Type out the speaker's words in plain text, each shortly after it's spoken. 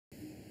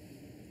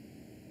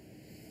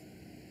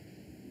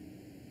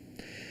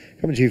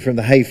Coming to you from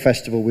the Hay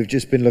Festival, we've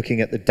just been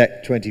looking at the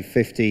DECC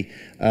 2050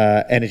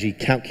 energy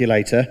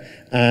calculator,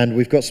 and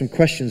we've got some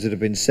questions that have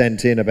been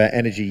sent in about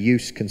energy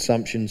use,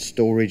 consumption,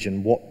 storage,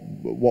 and what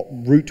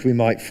route we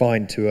might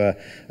find to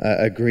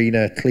a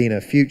greener,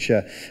 cleaner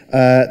future.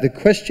 The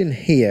question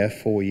here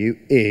for you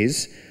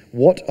is,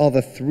 what are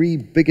the 3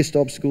 biggest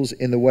obstacles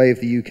in the way of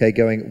the UK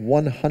going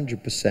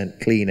 100%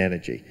 clean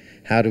energy?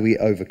 How do we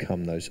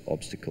overcome those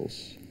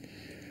obstacles?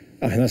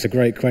 I think that's a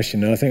great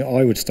question, and I think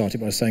I would start it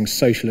by saying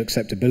social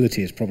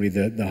acceptability is probably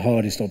the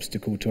hardest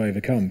obstacle to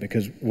overcome,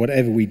 because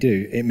whatever we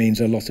do, it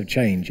means a lot of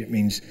change. It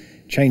means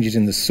changes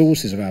in the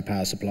sources of our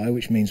power supply,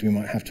 which means we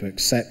might have to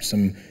accept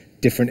some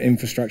different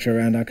infrastructure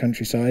around our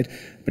countryside,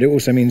 but it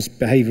also means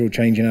behavioural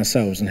change in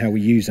ourselves and how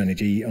we use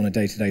energy on a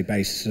day-to-day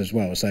basis as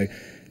well. So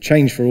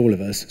change for all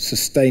of us,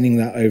 sustaining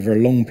that over a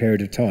long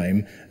period of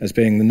time as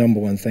being the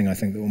 #1 thing I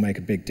think that will make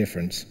a big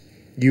difference.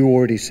 You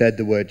already said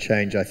the word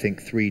change, I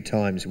think, 3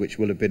 times, which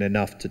will have been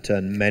enough to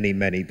turn many,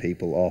 many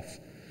people off.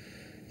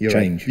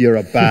 You're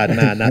a bad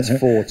man. That's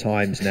 4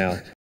 times now.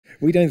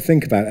 We don't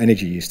think about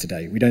energy use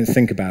today. We don't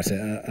think about it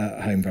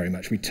at home very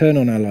much. We turn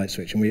on our light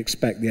switch and we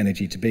expect the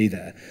energy to be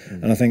there.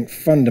 And I think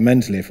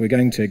fundamentally, if we're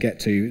going to get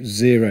to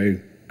zero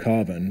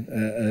carbon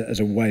as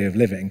a way of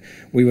living,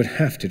 we would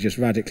have to just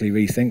radically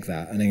rethink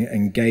that and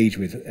engage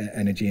with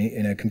energy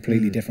in a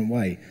completely different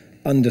way.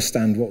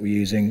 Understand what we're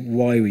using,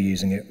 why we're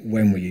using it,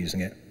 when we're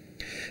using it.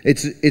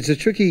 It's a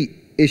tricky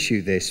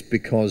issue, this,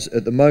 because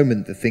at the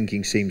moment the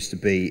thinking seems to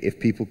be if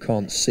people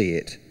can't see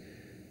it,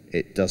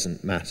 it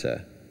doesn't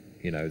matter.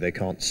 You know, they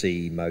can't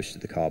see most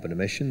of the carbon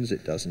emissions,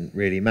 it doesn't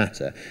really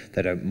matter.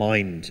 They don't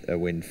mind a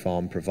wind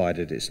farm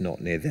provided it's not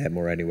near them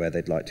or anywhere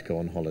they'd like to go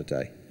on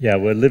holiday. Yeah,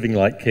 we're living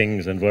like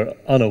kings and we're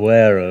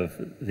unaware of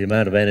the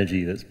amount of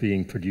energy that's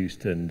being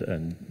produced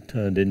and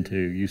turned into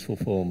useful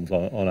forms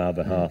on our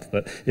behalf.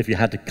 But if you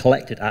had to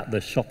collect it at the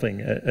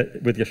shopping,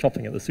 with your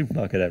shopping at the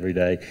supermarket every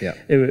day,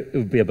 it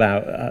would be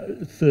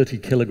about 30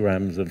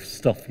 kilograms of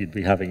stuff you'd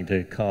be having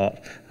to cart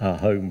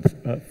home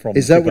from.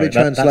 Is that what it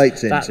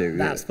translates into?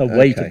 That's the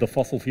weight of the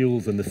fossil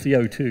fuels and the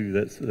CO2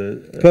 that's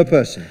per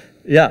person.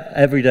 Yeah,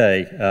 every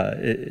day.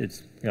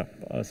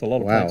 It's a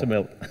lot of pints of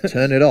milk.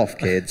 Turn it off,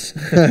 kids.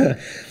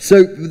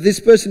 So this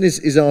person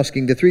is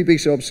asking the 3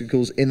 biggest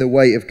obstacles in the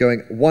way of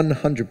going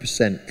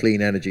 100%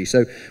 clean energy.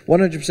 So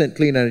 100%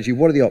 clean energy,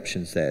 what are the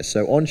options there?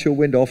 So onshore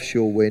wind,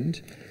 offshore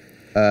wind.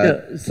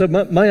 So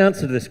my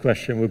answer to this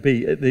question would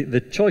be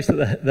the choice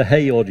that the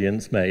Hay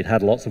audience made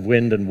had lots of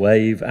wind and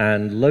wave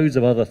and loads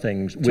of other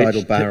things.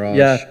 Tidal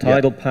barrage.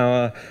 Tidal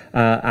power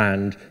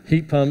and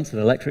heat pumps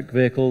and electric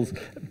vehicles,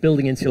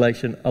 building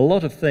insulation, a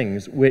lot of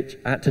things which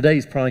at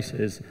today's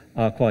prices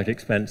are quite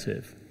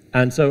expensive.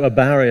 And so a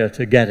barrier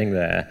to getting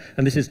there,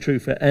 and this is true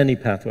for any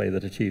pathway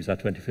that achieves our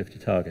 2050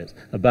 targets,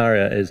 a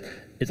barrier is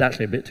it's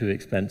actually a bit too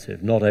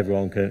expensive. Not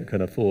everyone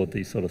can afford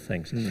these sort of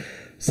things.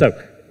 So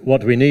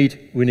what do we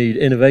need? We need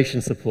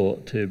innovation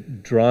support to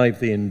drive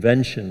the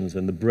inventions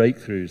and the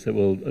breakthroughs that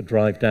will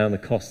drive down the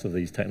cost of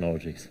these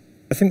technologies.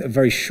 I think the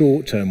very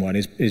short-term one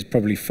is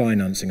probably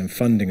financing and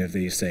funding of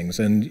these things.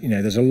 And, you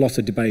know, there's a lot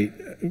of debate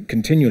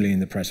continually in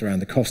the press around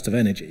the cost of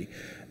energy.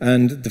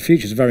 And the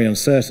future is very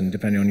uncertain,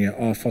 depending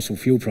on, are fossil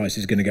fuel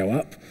prices going to go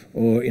up?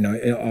 Or,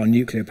 are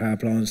nuclear power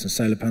plants and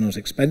solar panels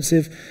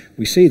expensive?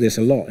 We see this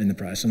a lot in the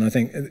press. And I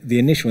think the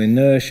initial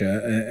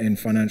inertia in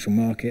financial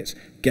markets,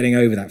 getting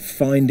over that,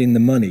 finding the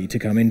money to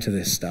come into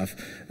this stuff,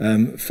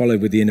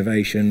 followed with the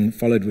innovation,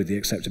 followed with the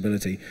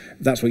acceptability,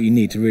 that's what you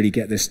need to really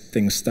get this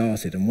thing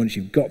started. And once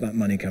you've got that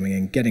money coming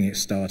in, getting it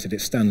started,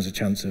 it stands a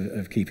chance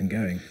of keeping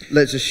going.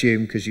 Let's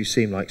assume, because you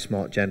seem like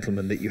smart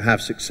gentlemen, that you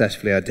have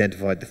successfully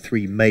identified the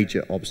 3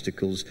 major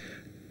obstacles.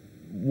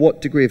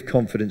 What degree of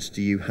confidence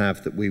do you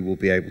have that we will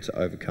be able to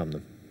overcome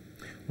them?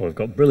 Well, we've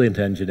got brilliant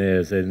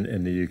engineers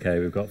in the UK,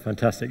 we've got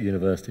fantastic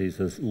universities,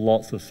 there's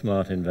lots of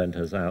smart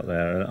inventors out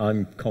there, and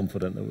I'm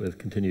confident that with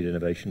continued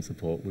innovation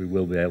support we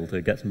will be able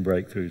to get some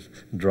breakthroughs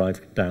and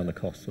drive down the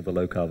costs of the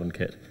low carbon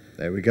kit.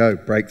 There we go,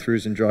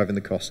 breakthroughs and driving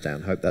the costs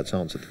down. Hope that's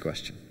answered the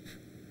question.